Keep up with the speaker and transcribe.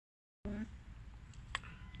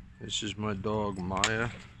This is my dog Maya.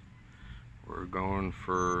 We're going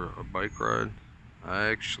for a bike ride. I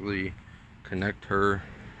actually connect her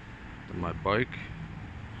to my bike.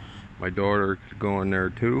 My daughter could go in there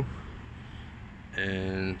too.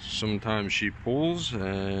 And sometimes she pulls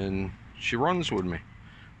and she runs with me.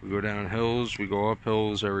 We go down hills, we go up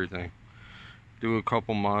hills, everything. Do a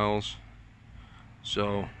couple miles.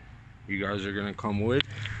 So you guys are gonna come with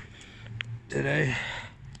today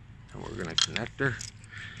and we're gonna connect her.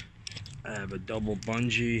 I have a double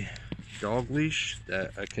bungee dog leash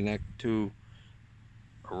that I connect to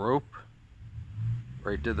a rope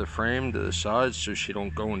right to the frame to the side so she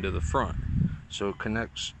don't go into the front. So it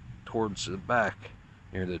connects towards the back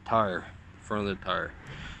near the tire, the front of the tire.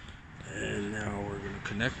 And now we're gonna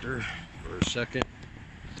connect her for a second.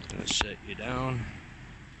 I'm gonna set you down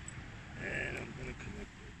and I'm gonna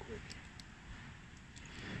connect her quick.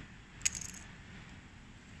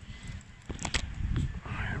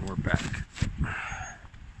 And we're back.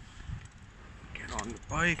 Get on the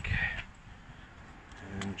bike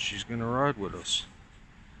and she's gonna ride with us.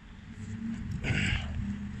 And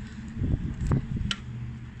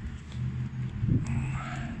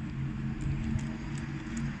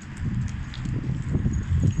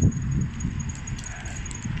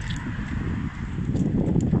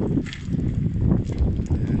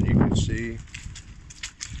you can see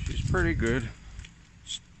she's pretty good.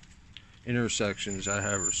 Intersections, I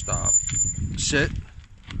have her stop. Sit.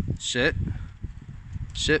 Sit.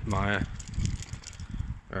 Sit, Maya.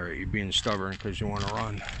 Alright, you're being stubborn because you want to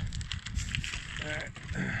run. Alright.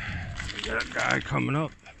 We got a guy coming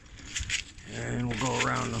up. And we'll go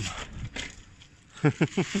around him.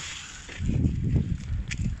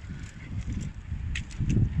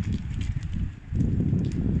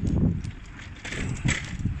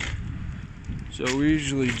 So we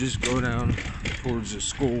usually just go down towards the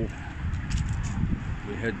school.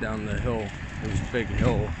 We head down the hill. There's a big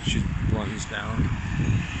hill she runs down.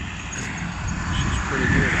 She's pretty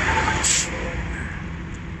good at it.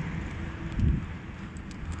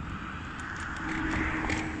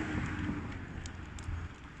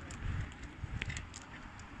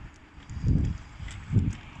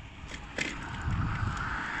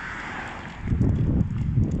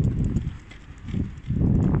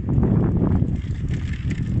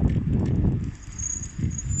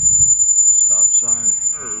 Stop sign.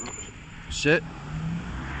 Sit.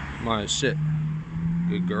 Maya, sit.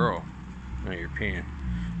 Good girl. Now you're peeing.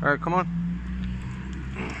 Alright, come on.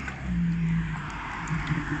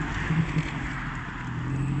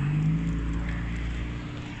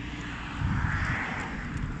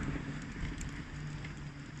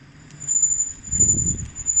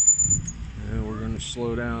 And we're going to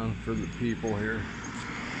slow down for the people here.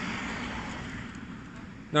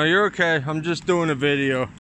 No, you're okay. I'm just doing a video.